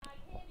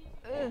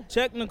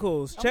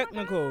Technicals. Oh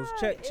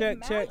Check.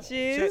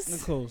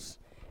 Technicals.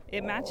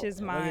 It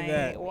matches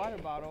my water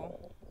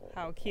bottle.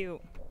 How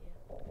cute.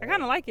 I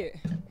kind of like it.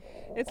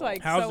 It's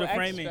like how's so the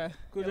framing? extra.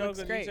 Could It looks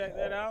you great. check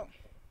that out?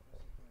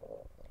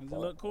 Does it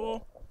look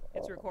cool?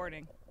 It's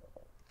recording.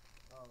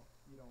 Oh,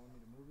 you don't want me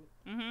to move it?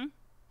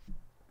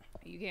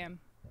 Mm-hmm. You can.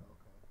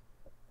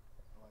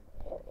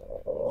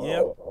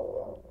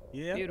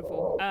 Yeah.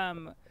 Beautiful.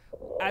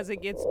 As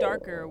it gets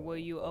darker, will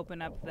you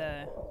open up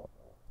the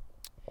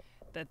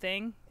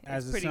thing?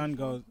 As the sun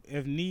goes,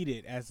 if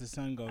needed, as the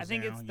sun goes down. I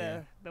think it's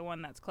the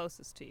one that's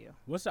closest to you.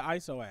 What's the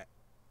ISO at?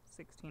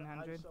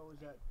 1600. ISO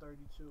is at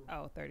 32.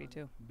 Oh,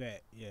 32.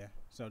 Bet, yeah.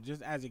 So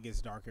just as it gets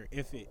darker,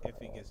 if it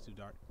gets too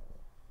dark.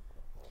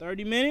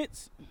 30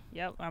 minutes?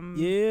 Yep, I'm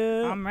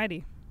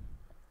ready.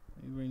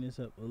 Let me bring this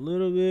up a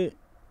little bit.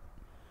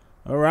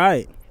 All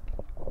right.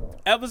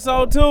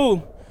 Episode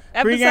 2.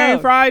 Pre-game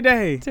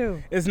Friday.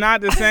 2. It's not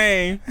the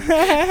same.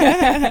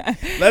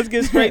 Let's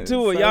get straight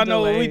to it. So Y'all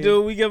know what we delayed.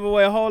 do. We give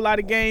away a whole lot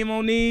of game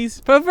on these.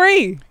 For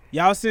free.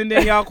 Y'all send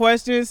in y'all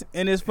questions,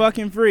 and it's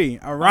fucking free.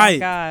 All right. Oh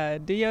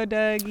God, do your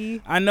Dougie.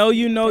 I know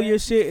you know your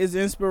shit is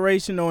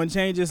inspirational and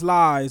changes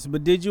lives,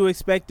 but did you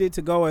expect it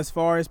to go as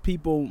far as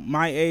people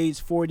my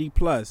age, 40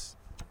 plus?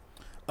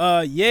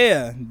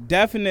 Yeah,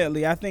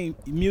 definitely. I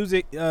think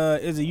music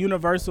is a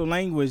universal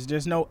language.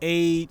 There's no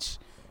age,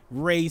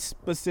 race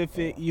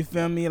specific. You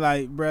feel me?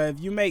 Like, bruh, if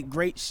you make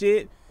great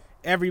shit,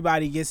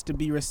 everybody gets to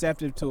be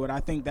receptive to it. I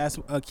think that's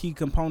a key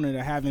component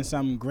of having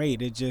something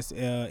great. It just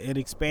it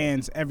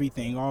expands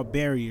everything, all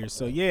barriers.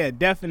 So yeah,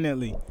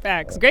 definitely.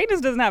 Facts. Greatness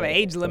doesn't have an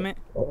age limit.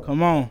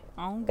 Come on.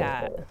 Oh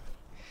God.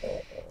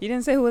 You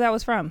didn't say who that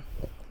was from.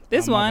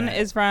 This Oh, my one bad.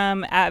 is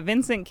from at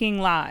Vincent King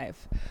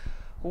Live.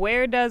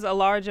 Where does a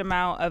large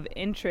amount of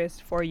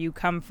interest for you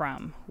come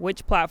from?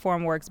 Which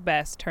platform works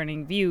best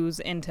turning views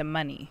into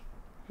money?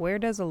 Where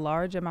does a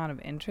large amount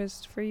of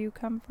interest for you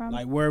come from?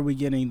 Like, where are we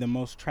getting the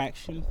most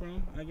traction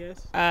from, I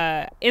guess?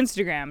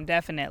 Instagram,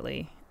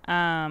 definitely.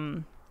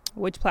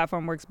 Which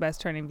platform works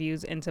best turning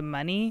views into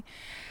money?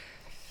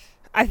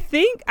 I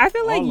feel like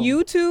All of 'em.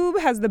 YouTube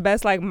has the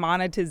best like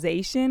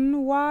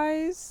monetization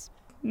wise.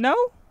 No?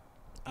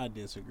 I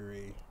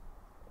disagree.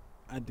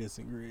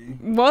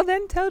 Well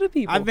then tell the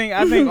people. I think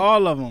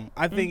all of them.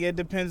 I think it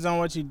depends on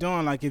what you're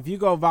doing. Like, if you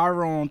go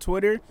viral on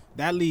Twitter,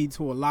 that leads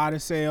to a lot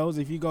of sales.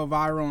 If you go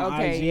viral on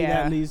Okay, IG,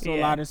 yeah, that leads to a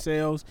yeah. lot of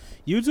sales.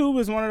 YouTube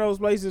is one of those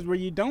places where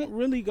you don't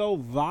really go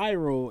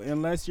viral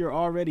unless you're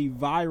already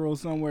viral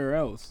somewhere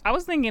else. I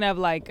was thinking of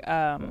like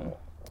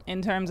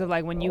in terms of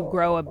like when you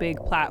grow a big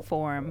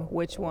platform,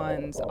 which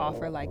ones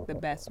offer like the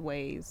best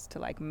ways to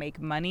like make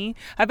money?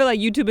 I feel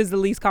like YouTube is the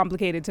least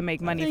complicated to make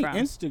money I think from.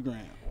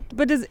 Instagram.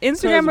 But does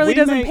Instagram really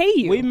doesn't pay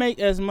you? We make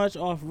as much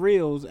off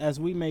Reels as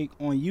we make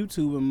on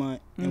YouTube a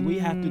month, and we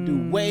have to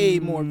do way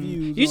more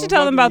views. You on should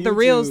tell them about fucking the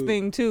Reels YouTube.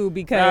 thing too,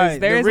 because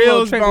Right, there the is a little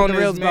Reels trick with the bonus,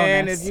 Reels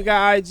man. bonus. If you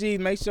got IG,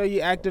 make sure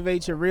you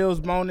activate your Reels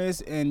bonus,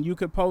 and you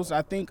could post,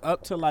 I think,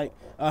 up to like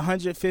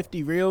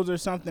 150 Reels or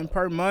something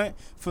per month.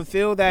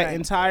 Fulfill that Right.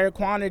 entire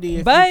quantity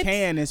if but you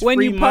can. It's when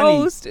free you money.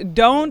 post,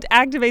 don't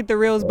activate the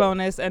Reels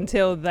bonus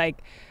until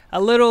like a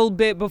little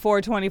bit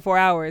before 24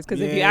 hours. Because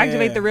if you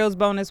activate Yeah. the Reels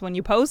bonus when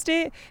you post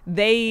it,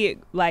 they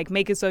like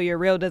make it so your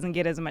Reel doesn't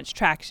get as much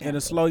traction.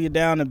 It'll slow you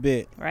down a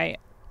bit.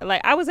 Right?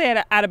 Like I would say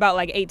at about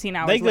like 18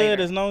 hours They good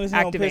later, as long as you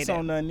don't activate piss it.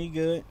 on nothing. He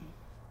good.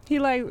 He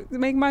like,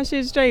 make my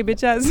shit straight,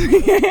 bitch ass.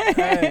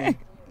 Hey,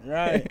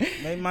 right.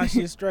 Make my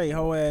shit straight,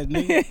 hoe ass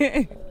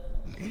nigga.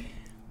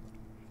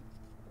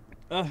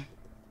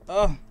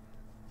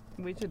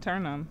 We should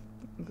turn them.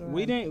 Go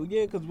We ahead. didn't,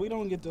 yeah, because we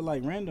don't get to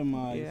like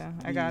randomize. Yeah,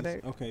 I got these.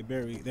 it. Okay,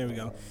 there we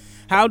go.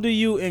 How do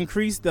you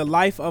increase the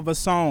life of a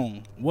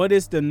song? What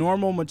is the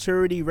normal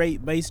maturity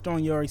rate based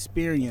on your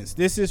experience?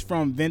 This is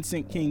from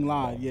Vincent King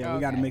Live. Yeah,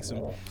 we got to Okay. mix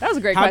them. That was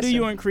a great How question. do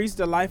you increase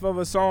the life of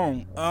a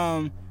song?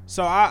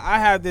 So I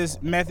have this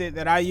method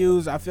that I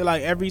use. I feel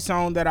like every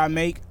song that I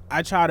make,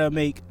 I try to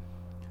make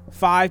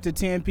 5 to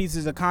 10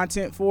 pieces of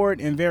content for it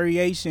and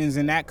variations,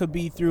 and that could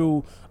be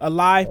through a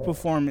live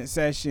performance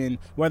session,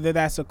 whether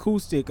that's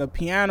acoustic, a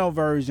piano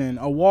version,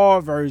 a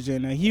wall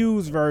version, a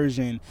Hughes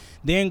version.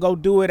 Then go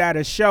do it at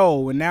a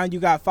show, and now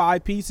you got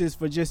 5 pieces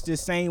for just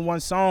this same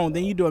one song.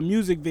 Then you do a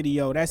music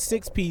video, that's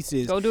 6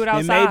 pieces. Go do it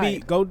And outside. maybe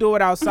go do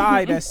it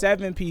outside, that's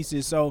 7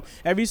 pieces. So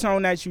every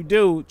song that you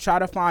do, try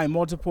to find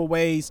multiple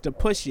ways to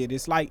push it.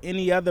 It's like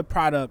any other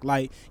product.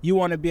 Like, you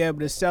want to be able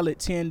to sell it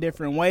 10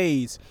 different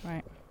ways.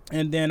 Right.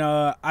 And then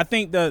I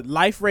think the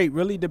life rate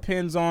really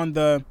depends on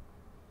the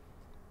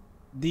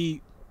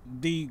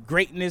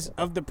greatness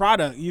of the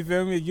product. You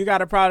feel me? If you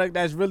got a product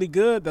that's really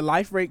good, the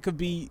life rate could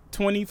be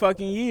 20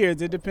 fucking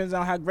years. It depends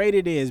on how great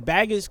it is.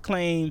 Baggage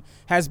Claim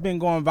has been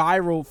going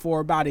viral for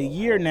about a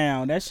year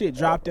now. That shit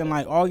dropped in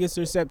like August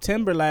or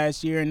September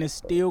last year, and it's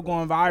still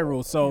going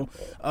viral. So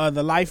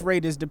the life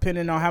rate is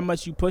depending on how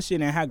much you push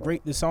it and how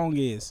great the song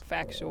is.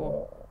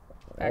 Factual.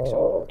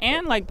 Actual.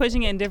 And like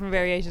pushing it in different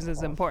variations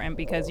is important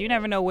because you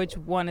never know which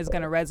one is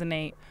going to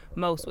resonate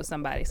most with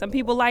somebody. Some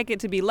people like it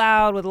to be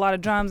loud with a lot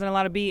of drums and a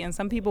lot of beat, and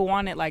some people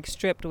want it like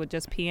stripped with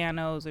just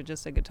pianos or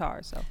just a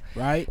guitar. So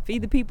Right.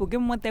 feed the people, give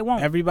them what they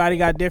want. Everybody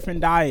got different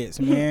diets,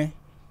 man.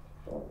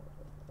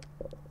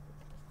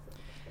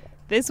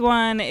 This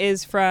one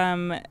is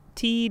from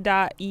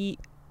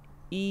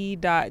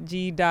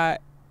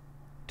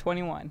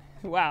T.E.E.G.21.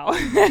 Wow.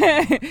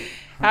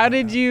 How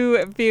did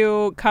you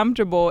feel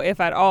comfortable, if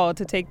at all,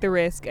 to take the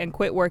risk and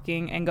quit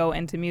working and go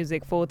into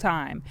music full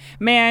time?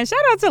 Man, shout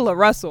out to La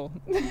Russell.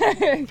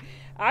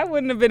 I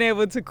wouldn't have been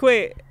able to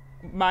quit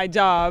my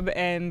job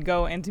and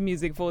go into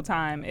music full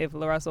time if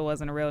La Russell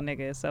wasn't a real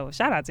nigga. So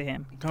shout out to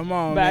him. Come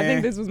on, But man. I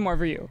think this was more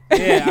for you.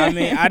 Yeah, I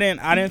mean, I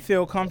didn't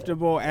feel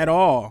comfortable at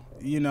all.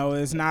 You know,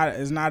 it's not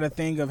a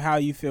thing of how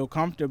you feel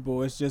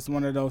comfortable. It's just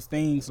one of those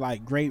things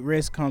like great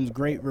risk comes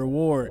great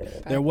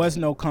reward. There was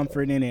no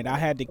comfort in it. I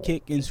had to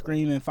kick and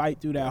scream and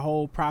fight through that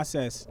whole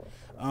process.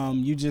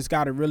 You just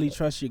gotta really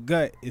trust your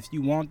gut. If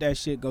you want that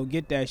shit, go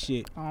get that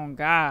shit. Oh,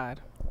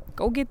 God.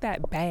 Go get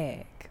that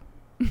bag.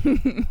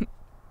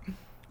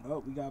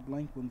 Oh, we got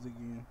blank ones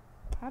again.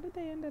 How did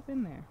they end up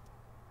in there?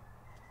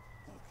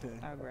 Okay.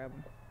 I'll grab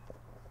them.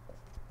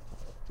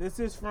 This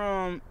is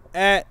from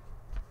at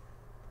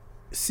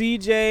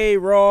CJ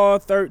Raw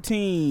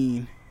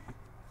 13,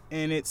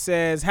 and it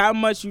says, "How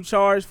much you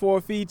charge for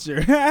a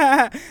feature?"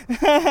 Why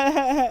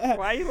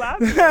are you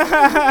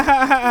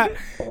laughing?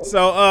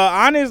 So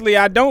honestly,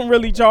 I don't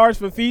really charge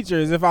for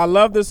features. If I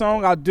love the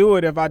song, I'll do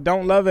it. If I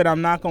don't love it,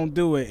 I'm not gonna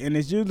do it. And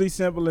it's usually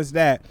simple as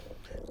that.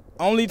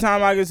 Only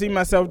time I can see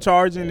myself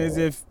charging is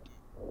if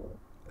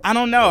I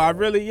don't know. I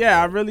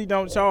really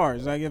don't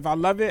charge. Like if I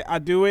love it, I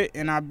do it,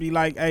 and I'd be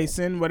like, "Hey,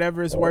 send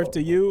whatever it's worth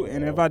to you."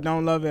 And if I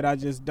don't love it, I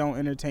just don't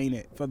entertain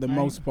it for the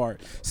most part.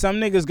 Some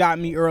niggas got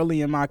me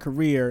early in my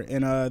career,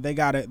 and they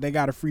got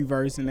a free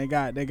verse, and they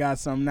got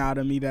something out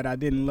of me that I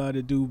didn't love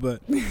to do.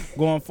 But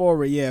going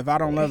forward, yeah, if I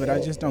don't love it,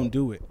 I just don't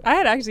do it. I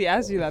had actually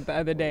asked you that the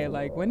other day.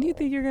 Like, when do you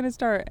think you're going to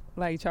start,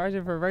 like,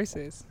 charging for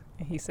verses?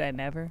 And he said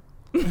never.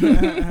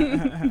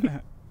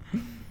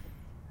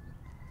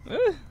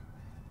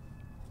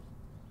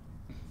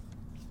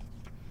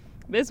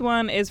 This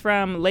one is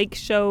from Lake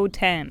Show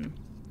 10.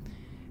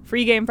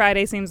 Free Game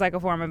Friday seems like a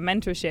form of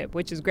mentorship,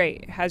 which is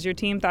great. Has your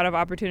team thought of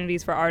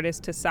opportunities for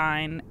artists to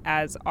sign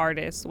as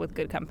artists with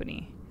good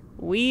company?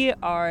 We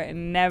are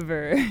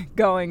never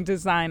going to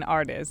sign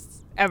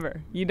artists,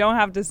 ever. You don't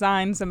have to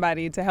sign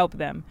somebody to help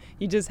them.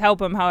 You just help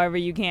them however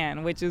you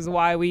can, which is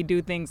why we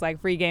do things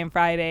like Free Game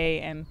Friday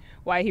and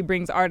why he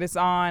brings artists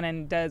on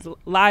and does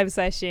live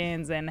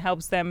sessions and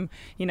helps them,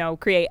 you know,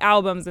 create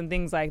albums and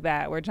things like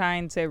that. We're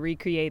trying to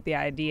recreate the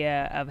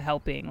idea of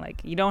helping.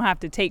 Like, you don't have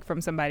to take from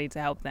somebody to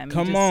help them.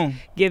 Come you just on.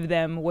 give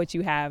them what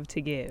you have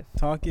to give.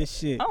 Talk your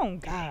shit. Oh,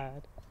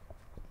 God.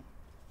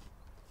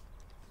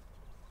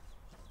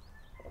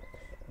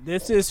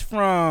 This is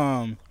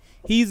from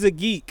He's a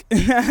Geek.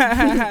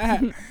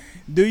 Do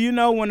you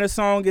know when a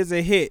song is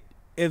a hit?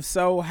 If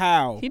so,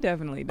 how? He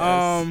definitely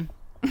does.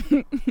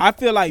 I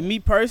feel like me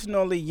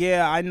personally,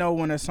 yeah, I know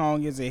when a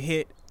song is a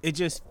hit. It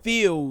just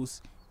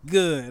feels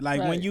good.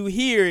 Like when you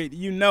hear it,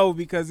 you know,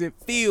 because it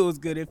feels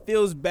good. It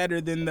feels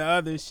better than the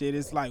other shit.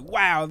 It's like,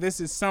 wow,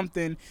 this is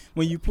something.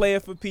 When you play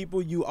it for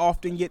people, you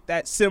often get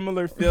that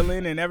similar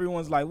feeling, and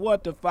everyone's like,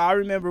 what the fuck? I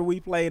remember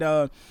we played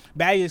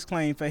Baggage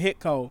Claim for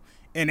Hitco.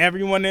 And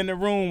everyone in the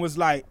room was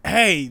like,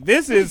 hey,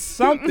 this is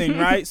something,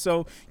 right?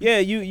 So, yeah,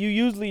 you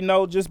usually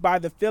know just by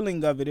the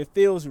feeling of it. It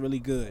feels really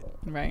good.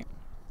 Right.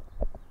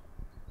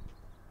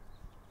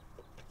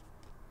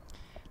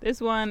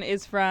 This one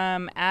is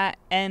from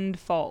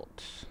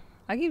 @endfault.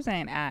 I keep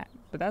saying @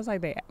 but that's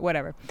like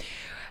whatever.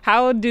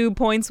 How do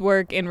points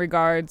work in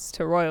regards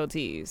to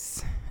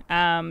royalties?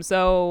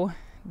 So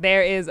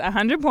there is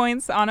 100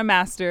 points on a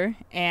master,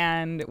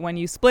 and when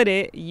you split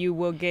it, you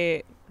will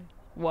get,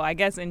 well, I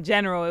guess in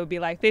general, it would be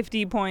like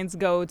 50 points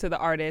go to the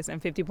artist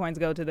and 50 points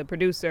go to the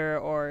producer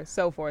or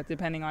so forth,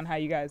 depending on how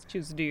you guys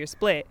choose to do your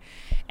split.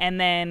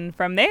 And then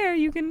from there,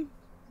 you can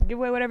give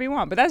away whatever you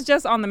want. But that's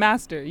just on the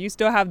master. You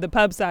still have the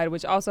pub side,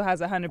 which also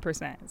has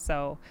 100%.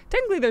 So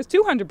technically, there's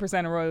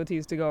 200% of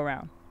royalties to go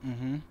around.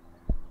 Mm-hmm.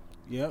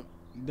 Yep.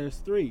 There's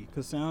 3,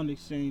 because Sound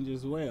Exchange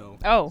as well.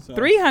 Oh, So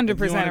 300% if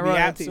you wanna of be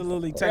royalties.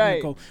 absolutely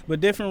technical.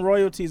 But different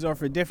royalties are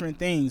for different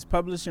things.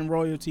 Publishing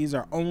royalties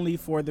are only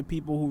for the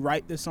people who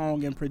write the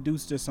song and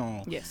produce the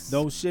song. Yes.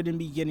 Those shouldn't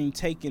be getting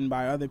taken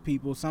by other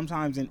people.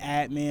 Sometimes an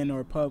admin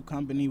or a pub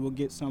company will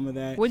get some of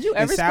that. Would you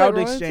ever and split Sound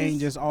royalties?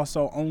 Exchange is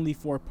also only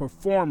for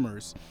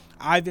performers.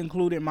 I've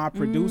included my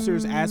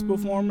producers as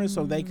performers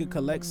so they could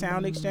collect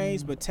Sound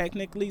Exchange, but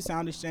technically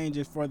Sound Exchange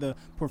is for the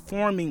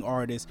performing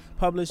artists,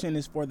 publishing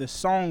is for the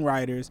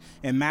songwriters,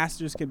 and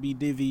masters could be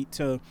divvied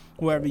to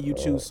whoever you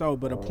choose. So,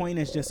 but a point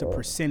is just a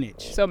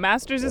percentage. So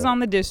masters is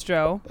on the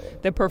distro.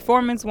 The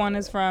performance one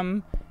is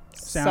from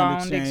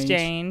Sound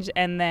Exchange.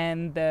 And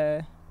then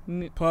the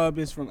Pub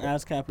is from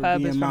ASCAP or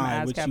Pub is from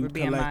BMI, which ASCAP you or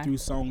collect BMI. through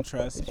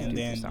Songtrust, and do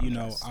then through you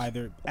know Songtrust.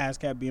 either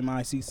ASCAP,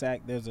 BMI,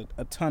 CSAC. There's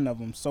a ton of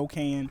them.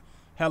 SOCAN,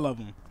 Hell of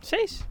them.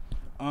 Sheesh.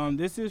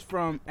 This is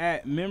from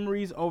at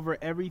Memories Over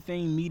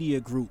Everything Media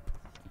Group.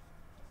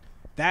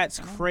 That's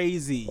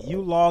crazy.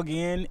 You log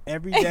in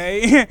every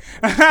day.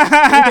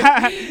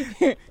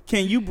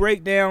 Can you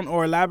break down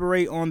or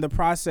elaborate on the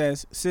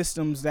process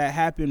systems that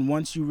happen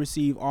once you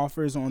receive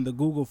offers on the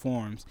Google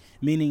Forms?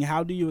 Meaning,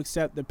 how do you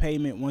accept the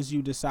payment once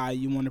you decide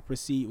you want to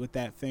proceed with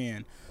that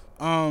fan?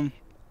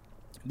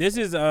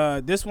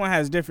 This one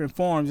has different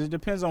forms. It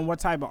depends on what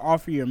type of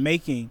offer you're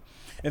making.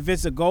 If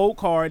it's a gold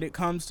card, it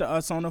comes to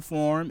us on a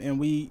form and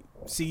we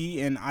see,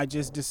 and I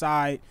just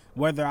decide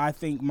whether I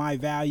think my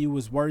value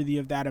is worthy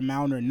of that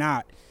amount or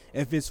not.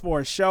 If it's for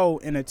a show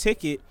and a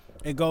ticket,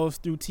 it goes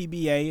through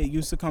TBA. It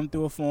used to come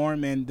through a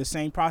form, and the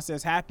same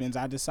process happens.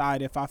 I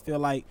decide if I feel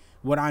like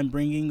what I'm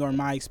bringing or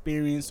my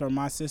experience or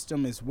my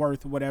system is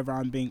worth whatever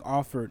I'm being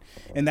offered.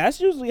 And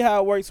that's usually how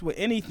it works with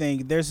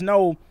anything. There's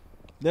no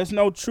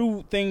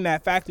true thing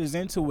that factors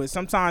into it.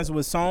 Sometimes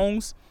with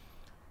songs,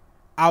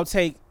 I'll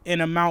take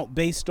an amount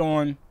based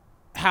on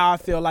how I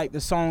feel like the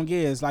song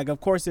is. Like,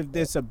 of course, if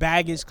there's a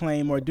baggage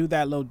claim or do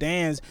that little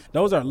dance,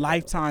 those are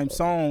lifetime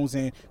songs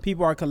and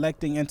people are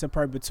collecting into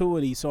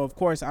perpetuity. So of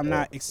course I'm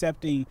not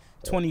accepting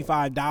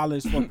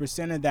 $25 for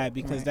percent of that,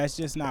 because that's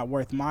just not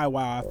worth my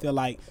while. I feel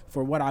like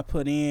for what I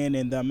put in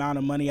and the amount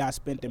of money I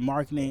spent in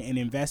marketing and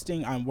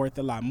investing, I'm worth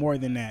a lot more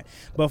than that.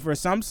 But for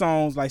some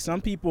songs, like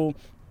some people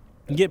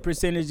get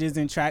percentages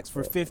in tracks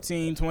for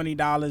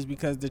 $15-$20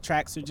 because the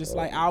tracks are just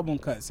like album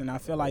cuts, and I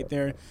feel like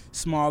they're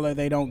smaller.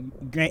 They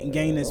don't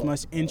gain as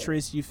much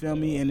interest, you feel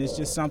me? And it's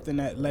just something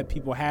that let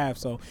people have.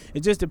 So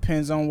it just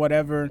depends on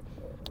whatever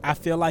I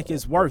feel like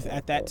it's worth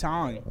at that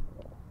time.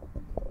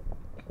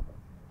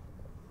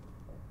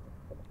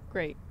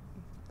 Great.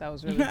 That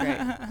was really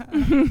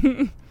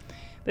great.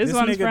 This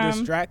one's nigga from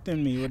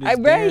distracting me with his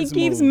he dance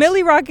keeps moves.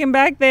 milli rocking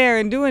back there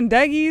and doing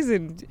Dougies,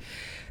 and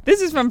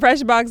this is from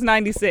Freshbox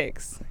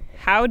 96.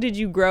 How did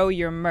you grow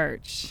your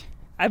merch?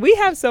 We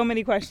have so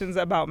many questions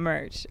about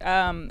merch.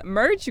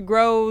 Merch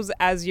grows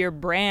as your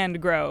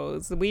brand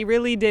grows. We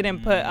really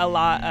didn't put a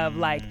lot of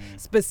like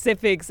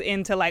specifics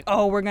into like,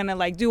 oh, we're gonna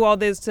like do all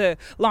this to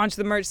launch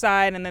the merch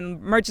side, and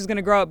then merch is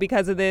gonna grow up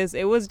because of this.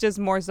 It was just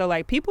more so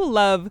like people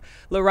love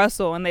La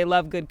Russell and they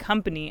love good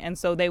company, and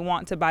so they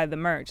want to buy the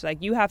merch.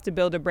 Like, you have to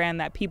build a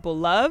brand that people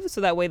love, so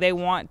that way they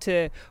want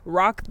to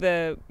rock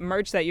the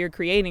merch that you're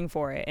creating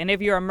for it. And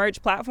if you're a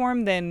merch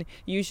platform, then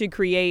you should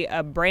create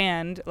a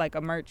brand, like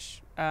a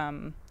merch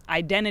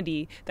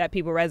identity that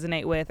people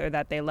resonate with or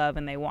that they love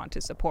and they want to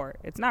support.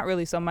 It's not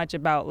really so much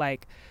about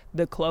like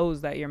the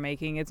clothes that you're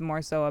making. It's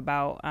more so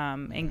about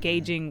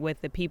engaging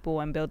with the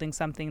people and building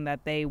something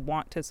that they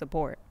want to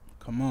support.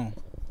 Come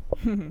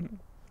on.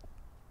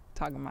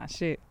 Talking my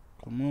shit.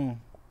 Come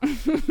on.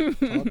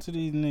 Talk to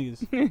these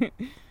niggas.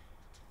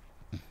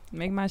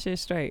 Make my shit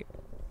straight.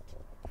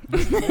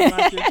 Make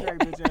my shit straight,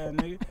 bitch ass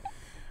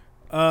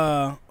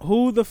nigga.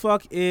 Who the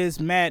fuck is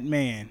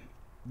Madman?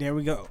 There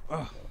we go.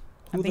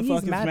 Who the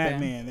fuck is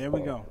Madman? There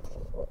we go.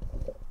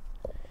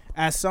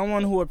 As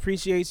someone who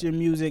appreciates your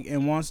music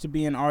and wants to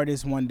be an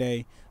artist one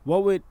day,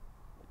 what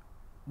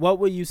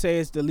would you say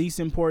is the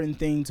least important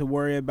thing to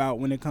worry about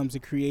when it comes to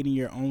creating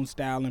your own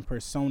style and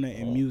persona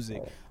in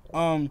music?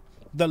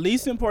 The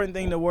least important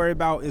thing to worry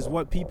about is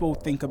what people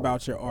think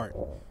about your art.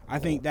 I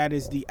think that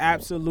is the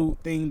absolute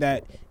thing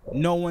that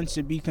no one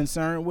should be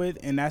concerned with,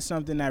 and that's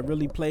something that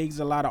really plagues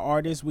a lot of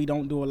artists. We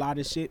don't do a lot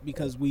of shit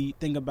because we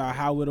think about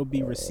how it'll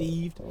be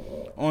received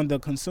on the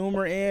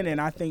consumer end,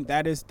 and I think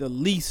that is the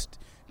least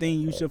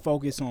thing you should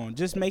focus on.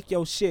 Just make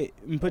your shit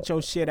and put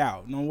your shit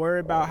out. Don't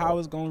worry about how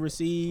it's gonna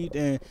receive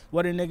and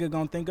what a nigga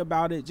gonna think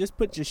about it. Just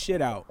put your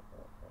shit out.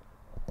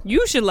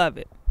 You should love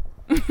it.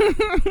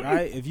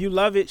 Right? If you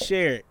love it,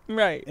 share it.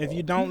 Right. If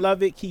you don't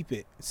love it, keep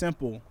it.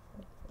 Simple.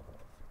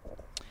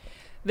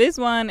 This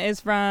one is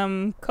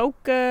from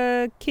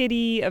Coca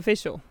Kitty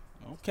Official.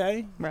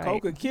 Okay. Right.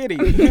 Coca Kitty.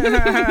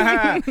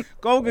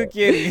 Coca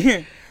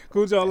Kitty.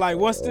 Cujo like,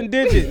 what's the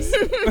digits?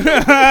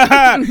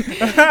 Slide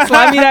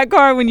me that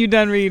card when you're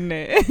done reading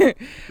it.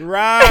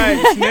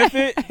 Right. Sniff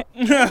it.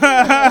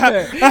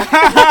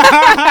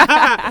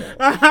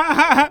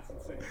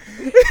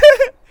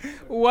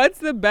 What's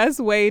the best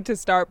way to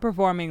start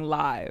performing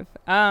live?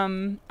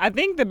 I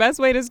think the best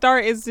way to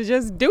start is to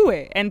just do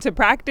it and to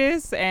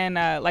practice. And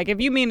like, if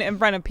you mean in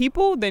front of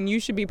people, then you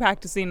should be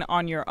practicing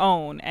on your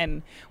own.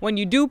 And when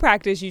you do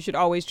practice, you should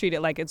always treat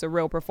it like it's a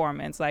real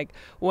performance. Like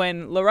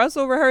when La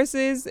Russell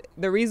rehearses,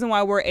 the reason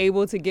why we're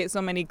able to get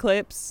so many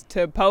clips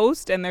to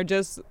post, and they're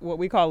just what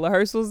we call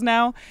rehearsals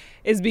now,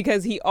 is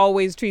because he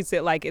always treats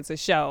it like it's a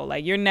show.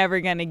 Like, you're never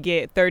going to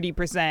get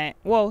 30%.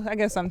 Well, I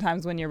guess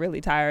sometimes when you're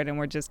really tired and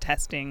we're just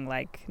testing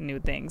like new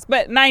things.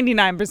 But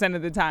 99%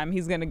 of the time,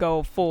 he's going to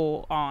go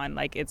full on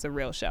like it's a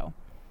real show.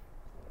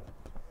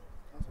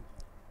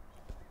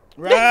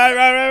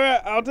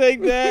 Right. I'll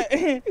take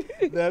that.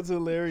 That's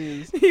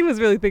hilarious. He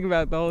was really thinking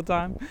about it the whole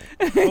time.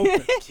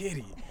 Coca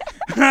Kitty.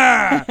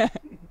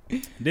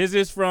 This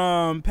is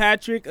from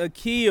Patrick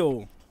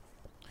Akil.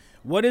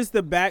 What is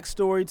the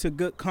backstory to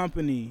Good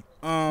Company?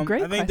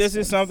 Great I think this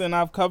is questions. something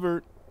I've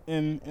covered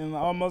in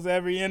almost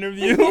every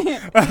interview.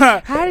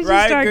 How did you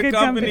right? start Good Good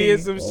Company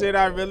is some shit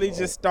I really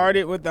just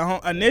started with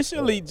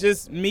initially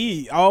just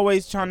me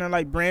always trying to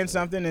like brand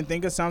something and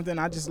think of something.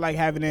 I just like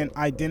having an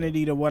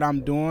identity to what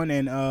I'm doing,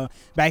 and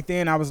back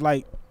then I was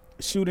like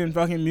shooting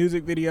fucking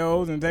music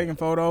videos and taking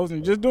photos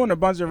and just doing a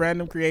bunch of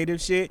random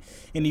creative shit.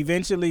 And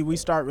eventually we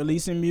start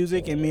releasing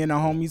music, and me and the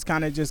homies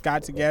kind of just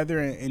got together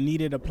and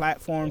needed a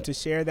platform to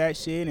share that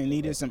shit and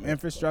needed some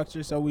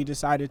infrastructure, so we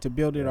decided to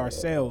build it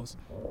ourselves.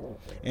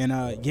 And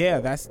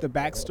yeah, that's the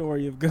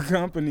backstory of Good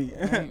Company.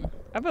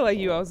 I feel like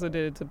you also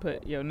did it to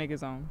put your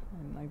niggas on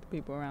and like the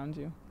people around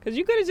you, because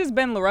you could have just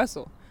been La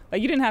Russell.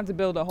 Like, you didn't have to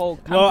build a whole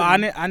company.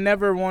 Well, I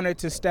never wanted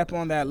to step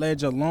on that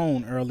ledge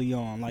alone early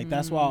on. Like,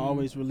 that's why I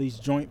always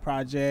released joint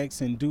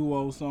projects and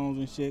duo songs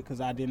and shit, because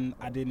I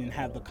didn't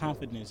have the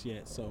confidence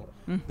yet. So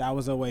that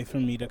was a way for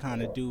me to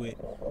kind of do it,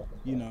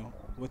 you know,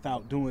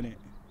 without doing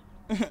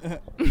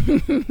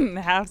it.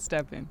 Half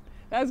stepping.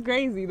 That's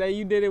crazy that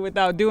you did it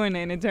without doing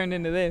it and it turned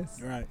into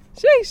this. Right.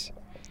 Sheesh.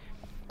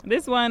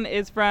 This one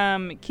is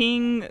from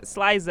King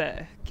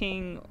Sliza.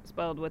 King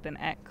spelled with an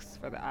X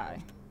for the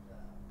I.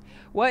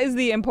 What is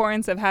the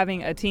importance of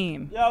having a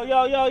team?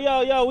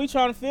 Yo, we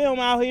trying to film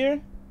out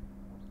here.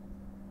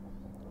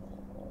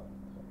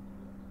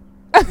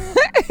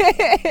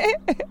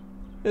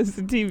 This is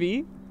the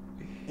TV?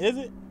 Is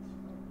it?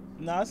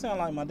 No, it sound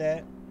like my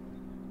dad.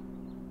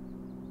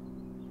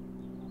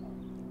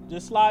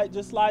 Just slide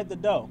the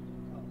dough.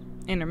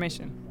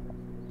 Intermission.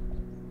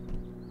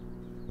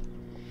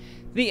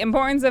 The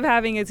importance of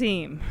having a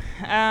team.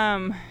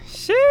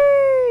 Sheesh.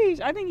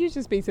 I think you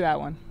should speak to that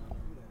one.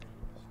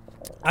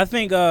 I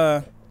think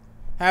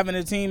having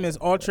a team is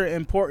ultra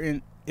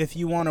important if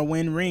you want to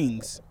win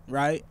rings,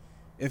 right?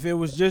 If it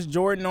was just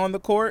Jordan on the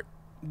court,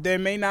 there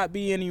may not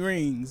be any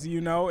rings, you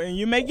know, and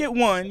you may get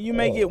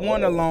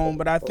one alone,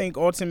 but I think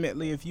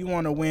ultimately if you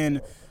want to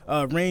win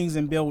rings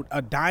and build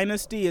a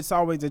dynasty, it's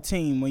always a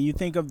team. When you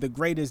think of the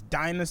greatest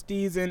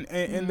dynasties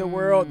in the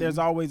world, there's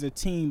always a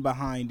team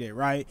behind it,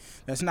 right?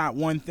 That's not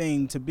one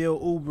thing. To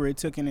build Uber, it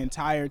took an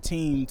entire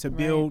team. To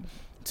build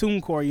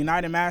TuneCore,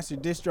 United Master,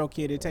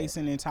 DistroKid, it takes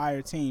an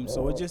entire team.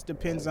 So it just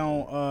depends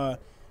on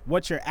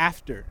what you're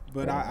after.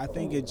 But I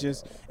think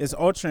it's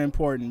ultra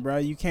important, bro.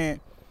 You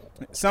can't.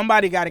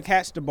 Somebody got to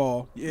catch the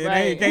ball.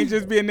 It can't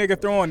just be a nigga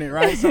throwing it,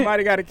 right?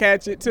 Somebody got to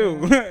catch it too.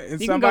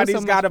 And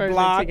somebody's got to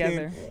block.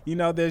 And, you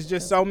know, there's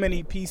just so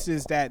many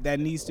pieces that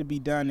needs to be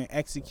done and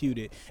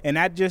executed. And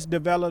that just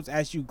develops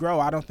as you grow.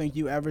 I don't think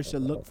you ever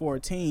should look for a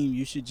team.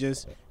 You should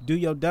just do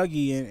your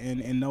Dougie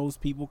and those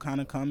people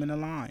kind of come in a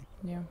line.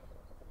 Yeah.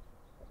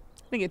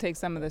 I think it takes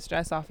some of the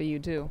stress off of you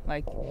too.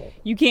 Like,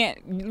 you can't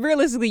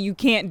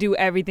do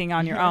everything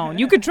on your own.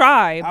 You could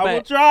try, but I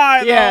will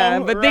try. Yeah,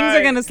 though. but things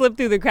are gonna slip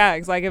through the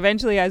cracks. Like,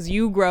 eventually, as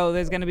you grow,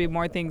 there's gonna be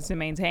more things to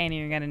maintain,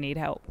 and you're gonna need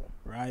help.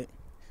 Right.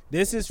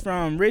 This is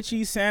from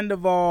Richie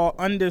Sandoval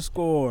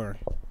 _.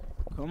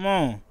 Come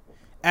on.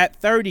 At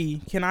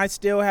 30, can I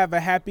still have a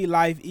happy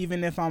life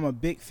even if I'm a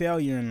big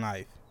failure in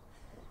life?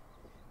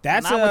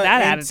 That's not with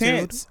that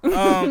intense.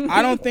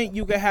 I don't think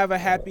you can have a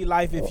happy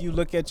life if you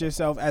look at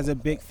yourself as a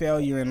big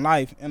failure in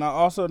life. And I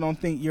also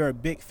don't think you're a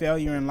big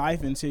failure in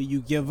life until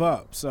you give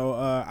up. So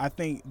I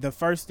think the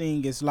first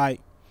thing is like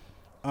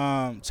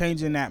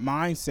changing that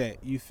mindset.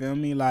 You feel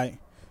me? Like,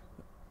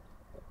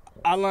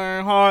 I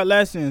learned hard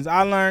lessons.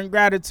 I learned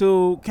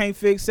gratitude. Can't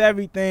fix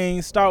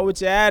everything. Start with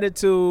your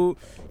attitude.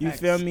 You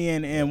feel me?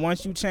 And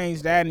once you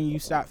change that and you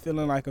stop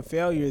feeling like a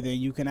failure, then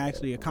you can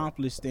actually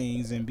accomplish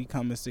things and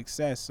become a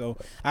success. So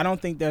I don't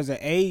think there's an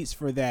age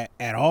for that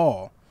at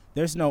all.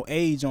 There's no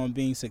age on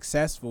being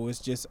successful.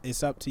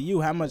 It's up to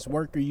you. How much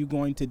work are you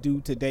going to do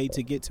today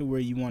to get to where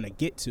you want to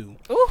get to?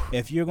 Ooh.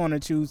 If you're going to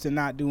choose to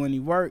not do any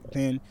work,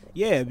 then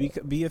yeah,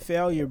 be a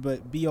failure,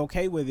 but be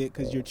okay with it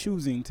because you're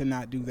choosing to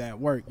not do that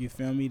work. You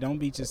feel me? Don't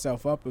beat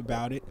yourself up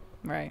about it.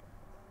 Right.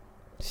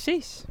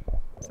 Sheesh.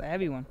 It's a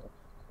heavy one.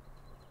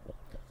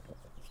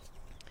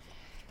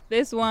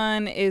 This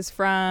one is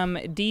from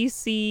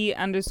DC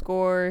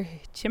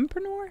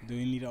 _Chimpreneur. Do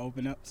you need to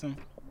open up some?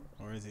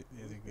 Or is it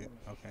good?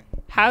 Okay.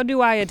 How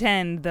do I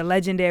attend the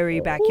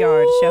legendary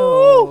backyard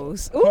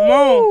shows? Come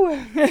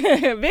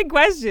on. Big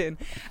question.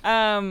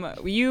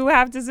 You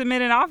have to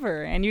submit an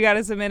offer, and you got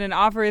to submit an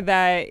offer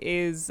that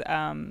is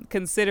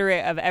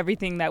considerate of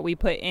everything that we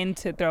put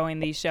into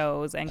throwing these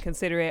shows, and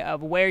considerate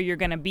of where you're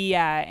going to be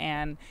at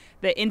and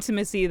the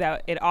intimacy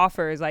that it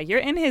offers. Like, you're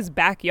in his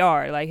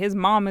backyard. Like, his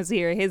mom is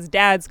here, his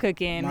dad's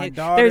cooking. My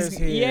daughter's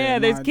here. Yeah,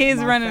 there's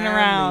kids running family,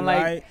 around.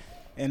 Like, right?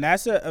 And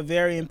that's a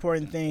very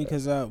important thing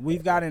because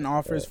we've gotten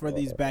offers for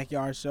these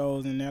backyard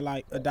shows, and they're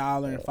like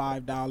 $1 and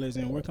 $5,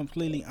 and we're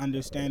completely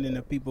understanding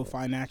of people's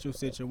financial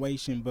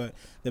situation. But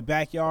the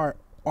backyard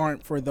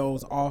aren't for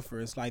those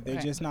offers. Like they're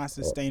Right. just not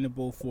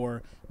sustainable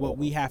for what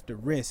we have to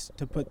risk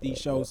to put these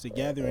shows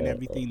together and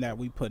everything that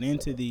we put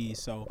into these.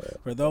 So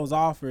for those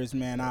offers,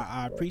 man,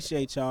 I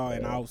appreciate y'all,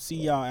 and I'll see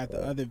y'all at the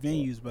other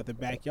venues. But the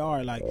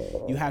backyard, like,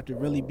 you have to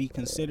really be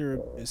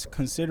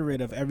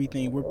considerate of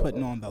everything we're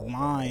putting on the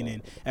line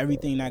and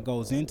everything that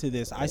goes into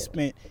this. I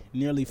spent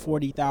nearly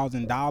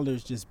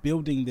 $40,000 just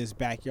building this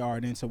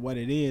backyard into what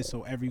it is,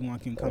 so everyone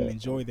can come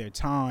enjoy their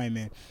time.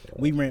 And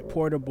we rent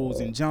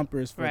portables and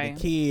jumpers for Right.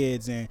 the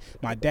kids, and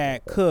my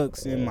dad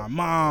cooks, and my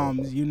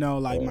mom's,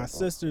 like my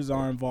sisters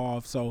are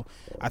involved. So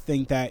I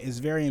think that it's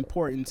very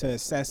important to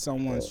assess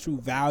someone's true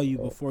value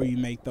before you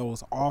make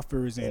those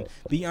offers, and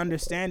be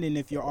understanding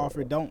if your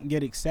offer don't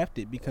get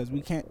accepted, because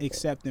we can't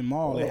accept them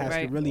all. It has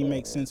Right. to really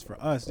make sense for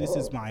us. This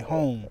is my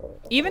home.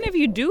 Even if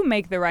you do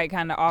make the right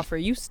kind of offer,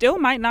 you still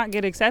might not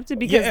get accepted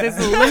because Yeah. there's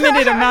a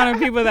limited amount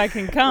of people that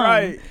can come.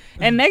 Right.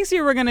 And next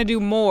year we're going to do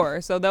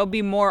more, so there'll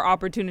be more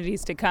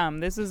opportunities to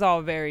come. This is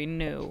all very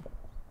new.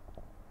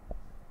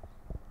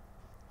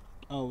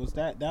 Oh, was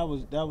that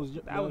was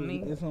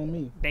me. It's on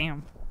me.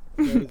 Damn.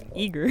 Crazy.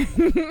 Eager.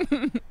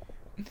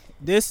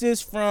 This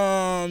is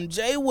from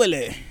Jay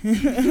Willie.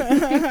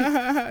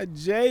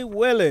 Jay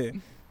Willie.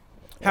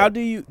 How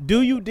do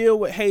you deal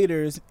with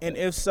haters, and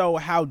if so,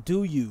 how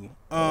do you?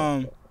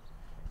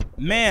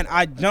 Man,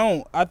 I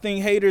don't. I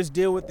think haters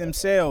deal with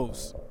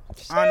themselves.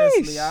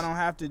 Honestly, I don't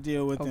have to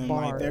deal with A them.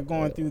 bar. Like, they're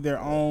going through their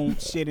own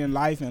shit in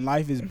life, and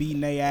life is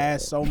beating their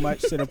ass so much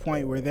to the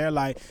point where they're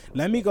like,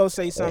 let me go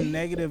say something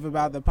negative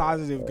about the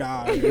positive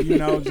guy.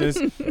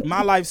 Just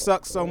my life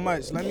sucks so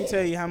much. Let me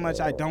tell you how much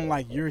I don't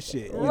like your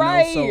shit.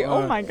 Right. So,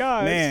 Oh my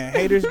gosh. man,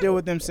 haters deal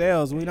with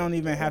themselves. We don't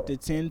even have to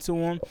tend to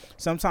them.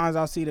 Sometimes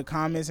I'll see the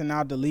comments and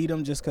I'll delete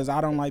them just because I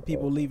don't like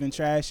people leaving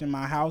trash in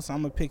my house.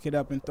 I'm going to pick it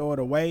up and throw it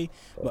away.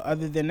 But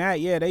other than that,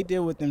 yeah, they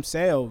deal with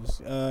themselves.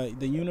 The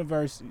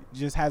universe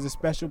just has a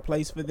special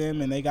place for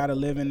them, and they got to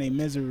live in their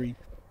misery.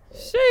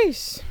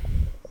 Sheesh.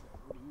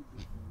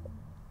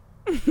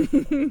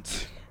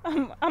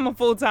 I'm a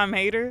full-time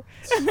hater.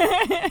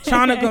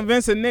 Trying to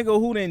convince a nigga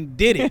who done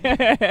did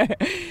it.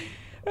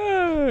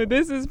 Oh,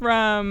 this is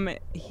from...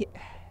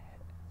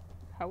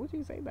 How would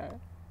you say that?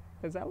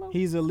 Is that low?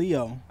 He's a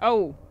Leo.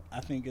 Oh, I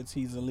think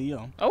he's a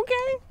Leo.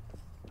 okay.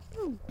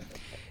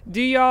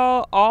 Do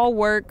y'all all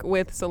work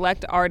with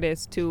select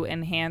artists to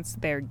enhance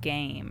their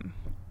game?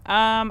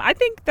 I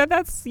think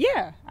that's,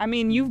 yeah. I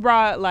mean, you've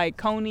brought like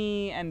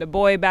Coney and the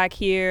boy back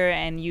here,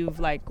 and you've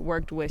like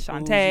worked with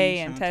Shantae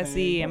and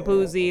Tessie and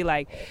Poozy,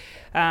 like,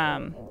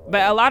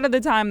 but a lot of the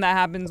time that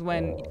happens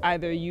when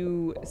either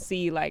you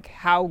see like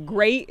how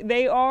great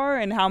they are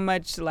and how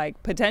much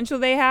like potential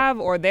they have,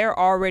 or they're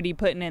already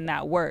putting in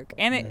that work.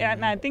 And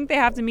I think they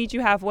have to meet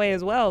you halfway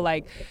as well.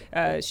 Like,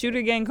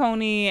 Shooter Gang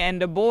Coney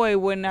and the boy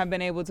wouldn't have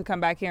been able to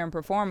come back here and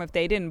perform if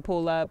they didn't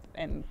pull up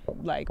and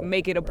like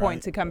make it a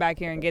point to come back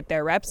here and get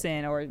their reps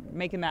in, or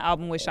making that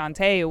album with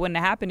Shantae. It wouldn't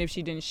have happened if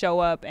she didn't show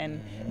up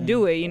and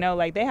do it,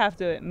 like they have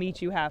to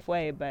meet you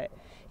halfway. But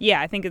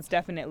yeah, I think it's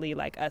definitely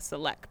like a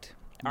select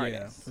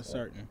artist. Yeah, for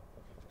certain.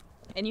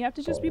 And you have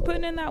to just be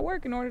putting in that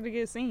work in order to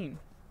get seen.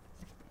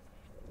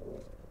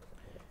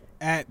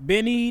 At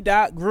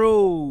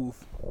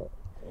Benny.Groove,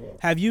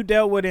 have you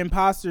dealt with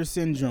imposter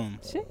syndrome?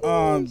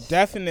 Sheesh.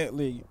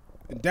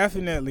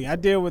 Definitely. I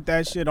deal with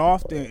that shit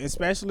often,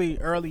 especially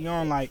early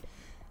on, like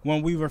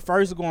when we were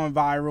first going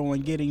viral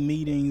and getting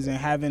meetings and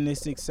having this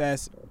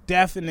success.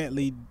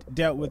 Definitely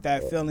dealt with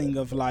that feeling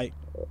of like,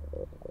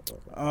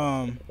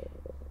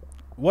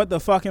 what the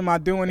fuck am I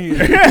doing here?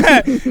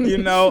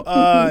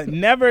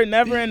 Never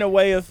in a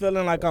way of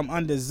feeling like I'm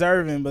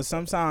undeserving, but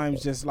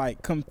sometimes just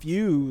like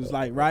confused,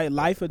 like, right,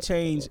 life will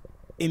change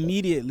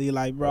immediately.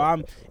 Like, bro,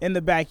 I'm in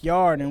the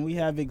backyard and we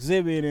have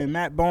Exhibit and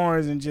Matt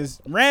Barnes and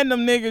just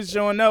random niggas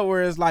showing up,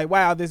 where it's like,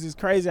 wow, this is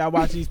crazy. I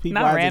watch these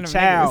people Not as random a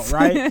child,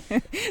 niggas.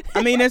 right?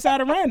 I mean, it's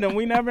out of random.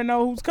 We never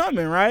know who's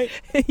coming, right?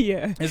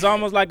 Yeah. It's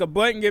almost like a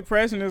button get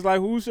pressed and it's like,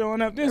 who's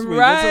showing up this week?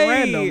 Right. It's a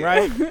random,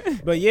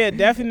 right? But yeah,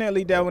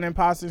 definitely dealt with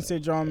imposter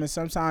syndrome, and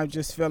sometimes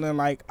just feeling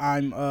like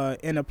I'm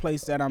in a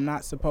place that I'm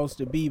not supposed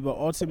to be. But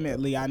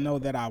ultimately, I know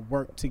that I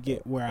work to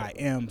get where I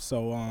am.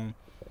 So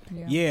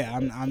yeah,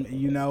 I'm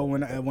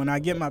when I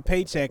get my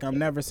paycheck, I'm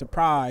never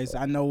surprised.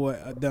 I know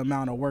what the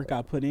amount of work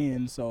I put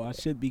in, so I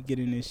should be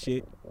getting this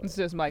shit. It's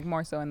just like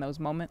more so in those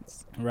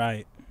moments.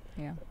 Right.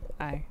 Yeah.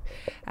 I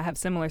have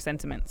similar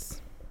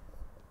sentiments.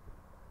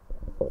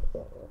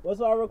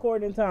 What's our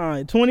recording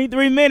time?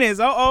 23 minutes.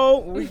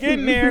 We're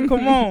getting there.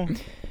 Come on.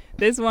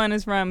 This one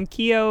is from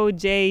Keo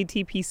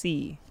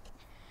JTPC.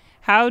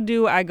 How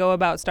do I go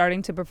about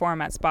starting to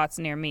perform at spots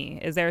near me?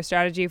 Is there a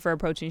strategy for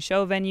approaching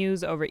show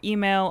venues over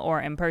email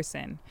or in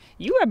person?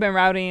 You have been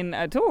routing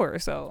a tour,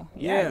 so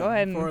yeah, go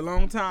ahead. For a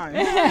long time.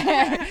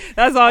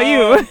 That's all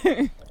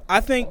you. I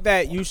think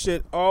that you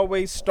should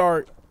always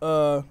start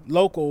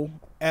local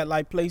at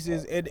like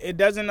places. It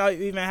doesn't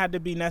even have to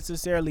be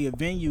necessarily a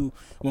venue.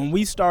 When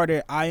we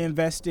started, I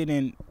invested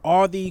in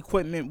all the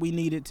equipment we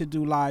needed to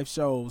do live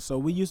shows. So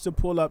we used to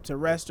pull up to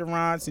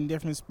restaurants and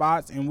different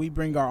spots, and we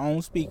bring our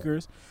own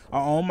speakers,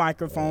 our own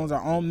microphones,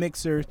 our own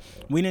mixers.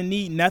 We didn't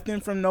need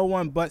nothing from no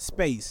one but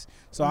space.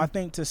 So I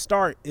think to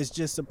start is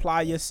just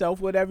supply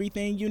yourself with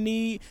everything you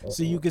need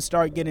so you can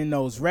start getting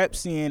those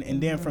reps in.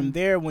 And then from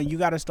there, when you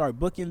got to start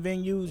booking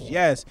venues,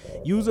 yes,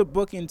 use a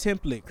booking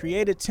template.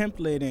 Create a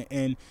template,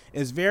 and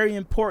it's very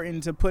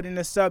important to put in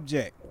a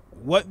subject.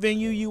 What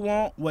venue you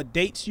want, what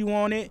dates you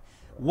want it,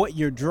 what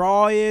your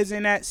draw is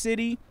in that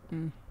city,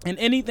 and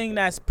anything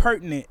that's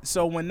pertinent.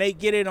 So when they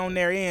get it on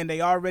their end,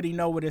 they already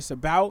know what it's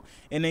about.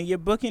 And then your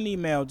booking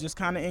email, just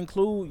kind of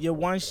include your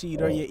one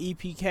sheet or your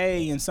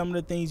EPK and some of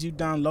the things you've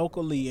done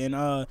locally.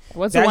 And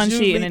what's a one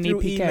sheet and an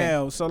through EPK?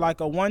 email. So like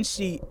a one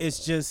sheet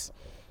is just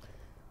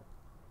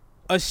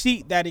a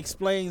sheet that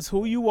explains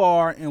who you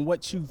are and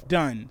what you've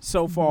done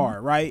so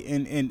far, right?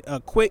 And a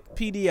quick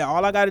PDF.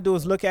 All I got to do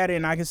is look at it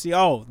and I can see,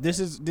 oh, this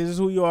is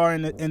who you are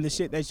and the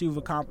shit that you've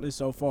accomplished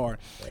so far.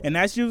 And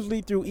that's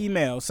usually through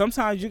email.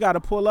 Sometimes you got to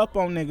pull up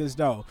on niggas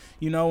though.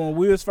 You know, when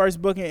we was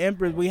first booking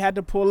Empress, we had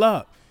to pull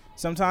up.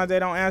 Sometimes they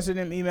don't answer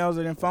them emails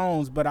or them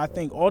phones, but I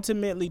think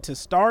ultimately to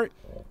start,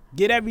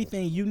 get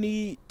everything you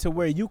need to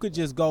where you could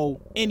just go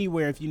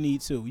anywhere if you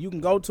need to. You can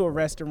go to a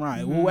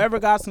restaurant. Whoever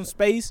got some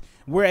space,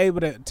 we're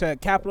able to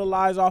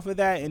capitalize off of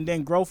that and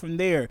then grow from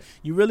there.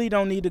 You really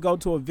don't need to go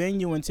to a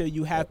venue until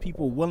you have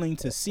people willing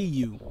to see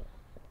you.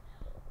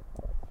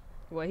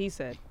 What he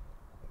said.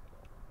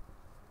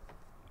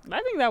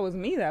 I think that was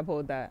me that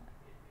pulled that.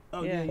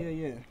 Oh, Yeah.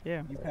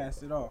 yeah. You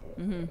passed it off.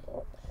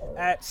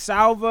 At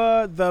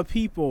Salva the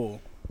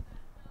People,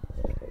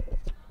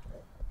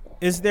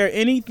 is there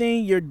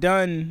anything you've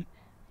done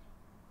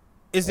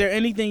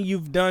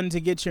to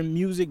get your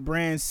music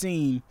brand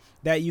seen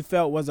that you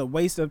felt was a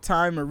waste of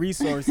time or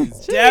resources?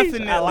 Jeez,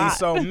 Definitely.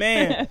 So,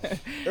 man,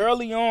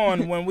 early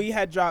on when we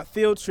had dropped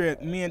Field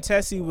Trip, me and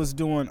Tessie was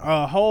doing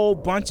a whole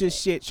bunch of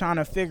shit trying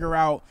to figure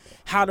out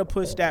how to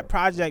push that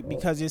project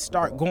because it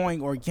start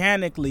going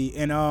organically.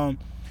 And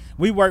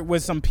we worked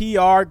with some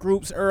PR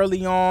groups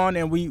early on,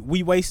 and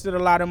we wasted a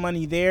lot of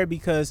money there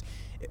because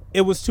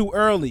it was too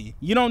early.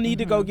 You don't need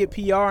to go get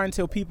PR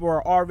until people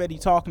are already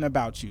talking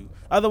about you.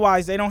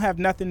 Otherwise, they don't have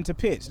nothing to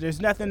pitch.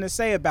 There's nothing to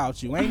say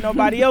about you. Ain't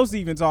nobody else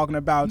even talking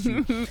about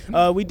you.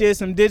 We did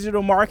some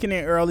digital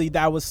marketing early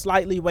that was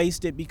slightly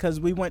wasted because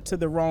we went to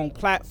the wrong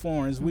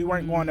platforms. We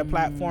weren't going to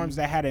platforms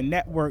that had a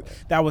network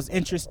that was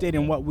interested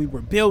in what we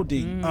were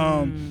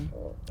building.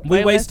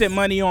 We wasted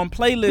money on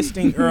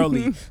playlisting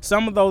early.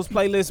 Some of those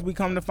playlists we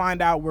come to find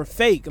out were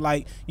fake.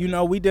 Like, you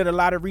know, we did a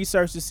lot of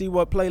research to see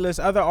what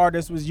playlists other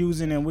artists was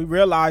using, and we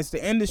realized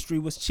the industry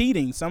was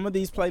cheating. Some of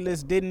these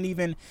playlists didn't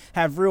even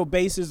have real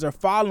bases or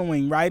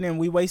following, right? And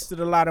we wasted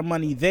a lot of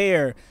money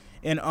there.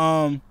 And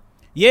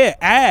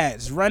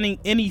ads, running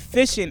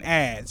inefficient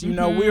ads. You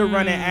know, we were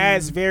running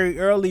ads very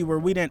early where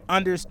we didn't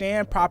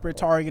understand proper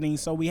targeting,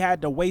 so we had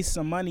to waste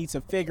some money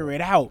to figure it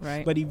out.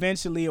 Right. But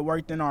eventually it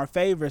worked in our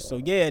favor. So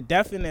yeah,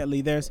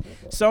 definitely there's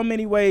so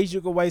many ways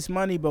you could waste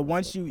money, but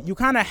once you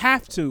kind of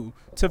have to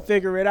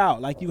figure it out.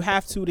 Like, you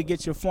have to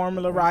get your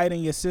formula right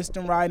and your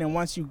system right, and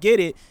once you get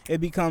it, it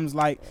becomes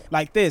like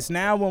this.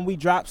 Now when we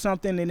drop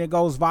something and it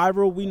goes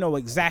viral, we know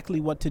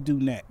exactly what to do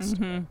next.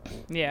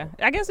 Yeah.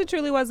 I guess it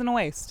truly wasn't a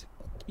waste.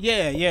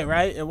 Yeah,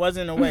 right? It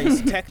wasn't a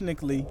waste,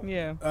 technically.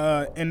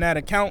 Yeah. In that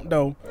account,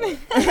 though.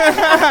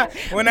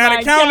 When that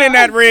account in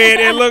that red,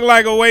 it looked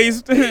like a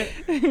waste.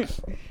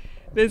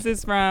 This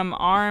is from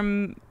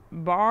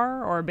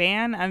armbar or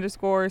ban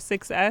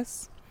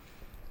 _6s.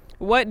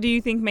 What do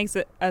you think makes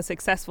a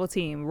successful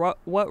team?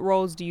 What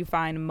roles do you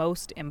find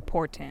most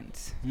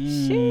important?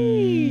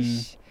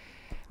 Sheesh.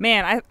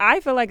 Man,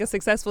 I feel like a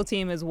successful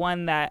team is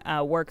one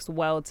that works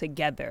well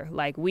together.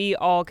 Like, we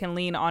all can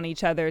lean on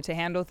each other to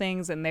handle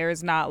things, and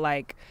there's not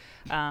like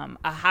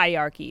a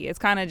hierarchy. It's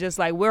kind of just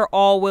like we're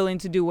all willing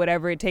to do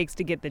whatever it takes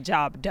to get the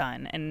job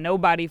done, and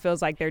nobody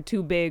feels like they're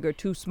too big or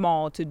too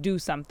small to do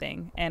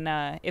something. And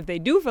if they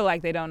do feel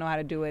like they don't know how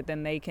to do it,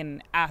 then they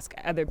can ask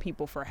other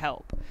people for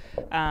help.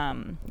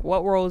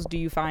 What roles do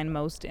you find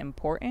most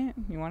important?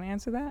 You want to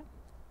answer that?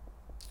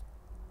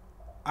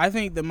 I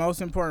think the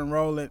most important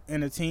role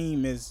in a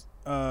team is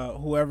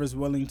whoever's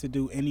willing to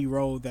do any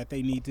role that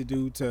they need to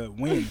do to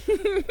win.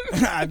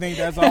 I think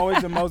that's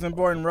always the most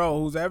important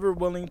role. Who's ever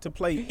willing to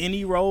play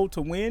any role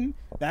to win,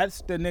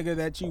 that's the nigga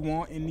that you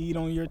want and need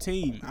on your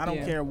team. I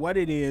don't care what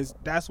it is.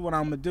 That's what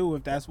I'm going to do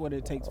if that's what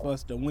it takes for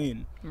us to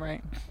win.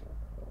 Right.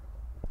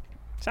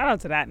 Shout out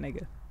to that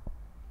nigga.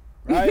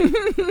 Right?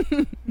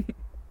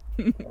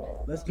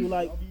 Let's do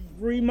like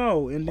 3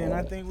 more, and then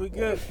I think we're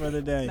good for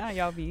the day. Nah,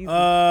 y'all be easy.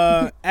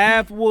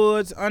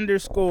 Avwoods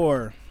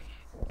 _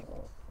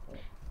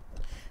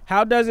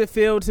 how does it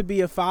feel to be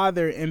a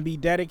father and be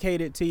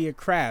dedicated to your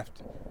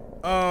craft?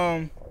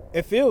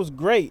 It feels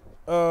great.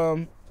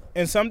 And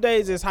some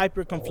days it's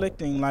hyper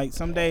conflicting. Like,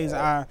 some days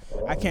I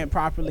can't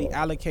properly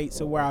allocate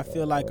to where I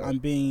feel like I'm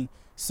being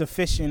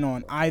sufficient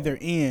on either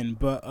end.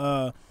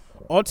 But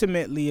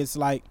ultimately it's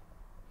like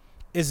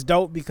it's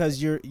dope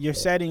because you're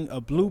setting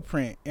a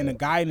blueprint and a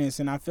guidance,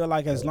 and I feel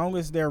like as long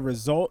as there are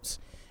results,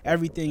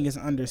 everything is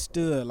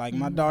understood. Like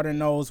my daughter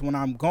knows when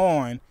I'm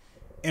gone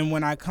and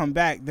when I come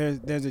back,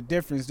 there's a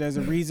difference. There's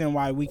a reason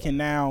why we can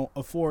now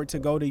afford to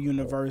go to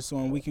Universal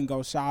and we can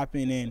go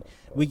shopping and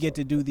we get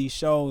to do these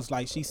shows.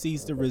 Like she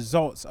sees the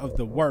results of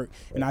the work,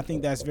 and I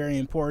think that's very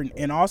important.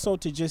 And also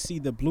to just see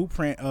the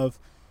blueprint of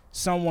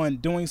someone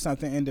doing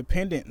something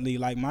independently.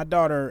 Like my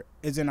daughter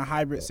is in a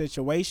hybrid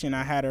situation.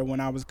 I had her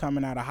when I was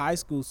coming out of high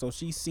school, so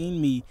she's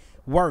seen me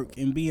work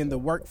and be in the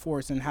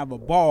workforce and have a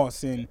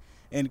boss and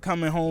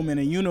coming home in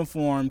a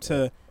uniform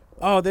to,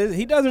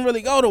 he doesn't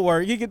really go to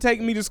work. He could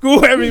take me to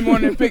school every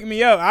morning and pick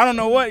me up. I don't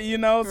know what,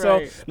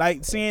 So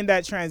like seeing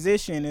that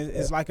transition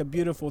is like a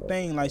beautiful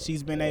thing. Like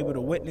she's been able to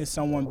witness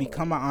someone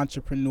become an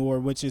entrepreneur,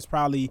 which is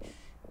probably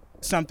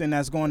something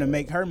that's going to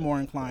make her more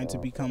inclined to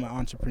become an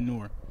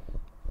entrepreneur.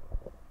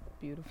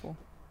 Beautiful.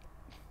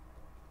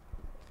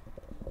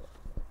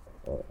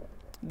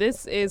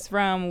 This is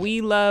from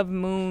We Love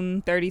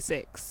Moon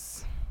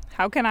 36.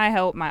 How can I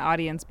help my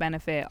audience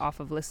benefit off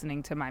of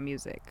listening to my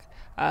music?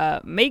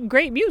 Make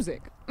great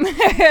music.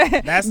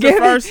 That's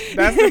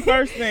the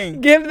first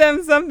thing. Give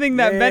them something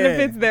that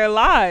benefits their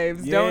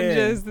lives. Yeah. Don't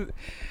just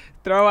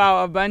throw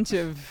out a bunch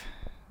of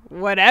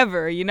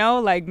whatever,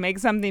 like make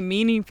something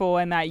meaningful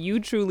and that you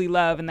truly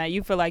love and that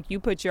you feel like you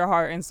put your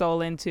heart and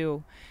soul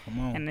into. Come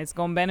on. And it's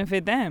going to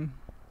benefit them.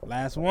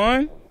 Last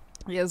one.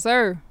 Yes,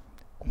 sir.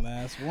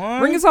 Last one.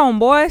 Bring us home,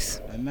 boys.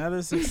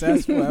 Another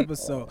successful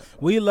episode.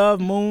 We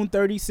Love Moon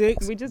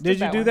 36. We just did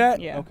you do one.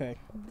 that? Yeah. Okay.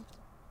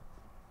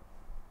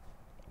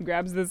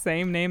 Grabs the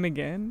same name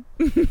again.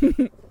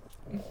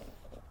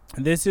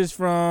 This is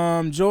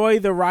from Joy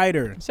the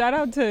Writer. Shout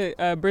out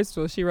to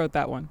Bristol. She wrote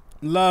that one.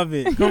 Love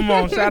it. Come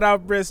on. Shout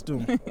out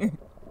Bristol.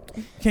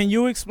 Can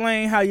you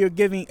explain how you're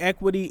giving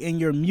equity in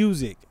your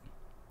music?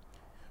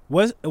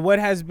 What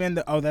has been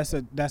that's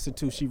a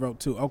two. She wrote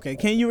two. Okay.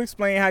 Can you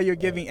explain how you're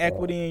giving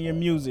equity in your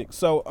music?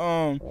 So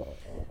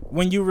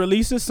when you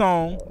release a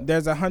song,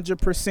 there's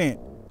 100%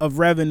 of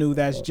revenue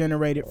that's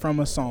generated from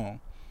a song.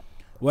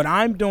 What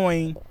I'm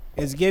doing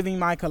is giving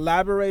my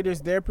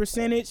collaborators their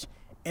percentage,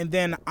 and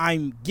then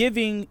I'm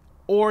giving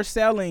or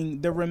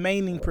selling the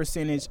remaining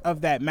percentage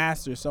of that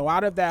master. So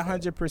out of that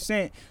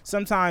 100%,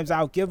 sometimes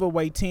I'll give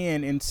away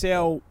 10 and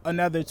sell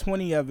another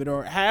 20 of it,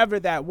 or however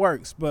that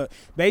works. But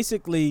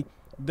basically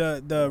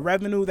the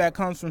revenue that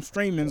comes from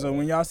streaming, so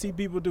when y'all see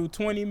people do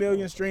 20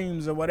 million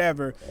streams or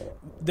whatever,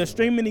 the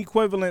streaming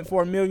equivalent for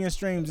 1 million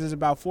streams is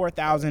about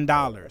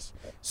 $4,000.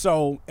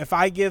 So if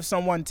I give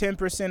someone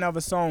 10% of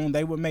a song,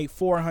 they would make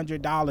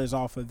 $400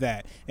 off of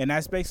that. And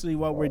that's basically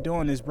what we're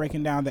doing, is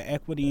breaking down the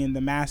equity in the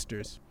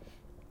masters.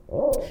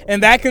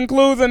 And that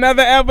concludes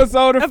another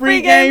episode of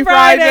Free Game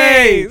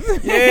Fridays.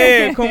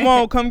 Yeah,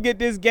 come get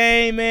this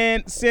game,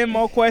 man. Send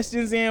more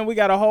questions in. We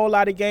got a whole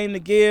lot of game to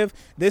give.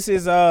 This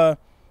is a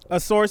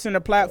source and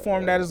a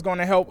platform that is going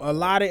to help a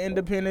lot of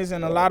independents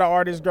and a lot of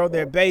artists grow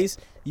their base.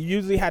 You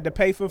usually had to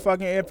pay for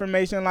fucking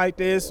information like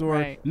this, or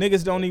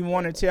niggas don't even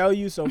want to tell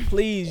you. So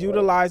please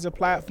utilize the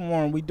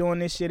platform. We doing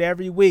this shit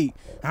every week.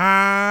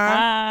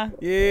 Yeah.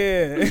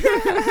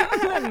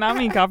 Not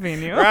me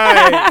copying you.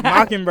 Right.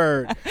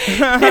 Mockingbird.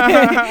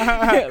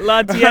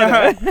 La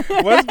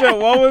Tieta.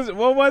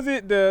 What was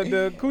it?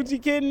 The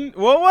Coochie Kitten?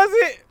 What was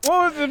it?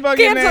 What was the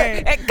fucking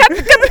name? Cut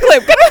the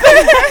clip.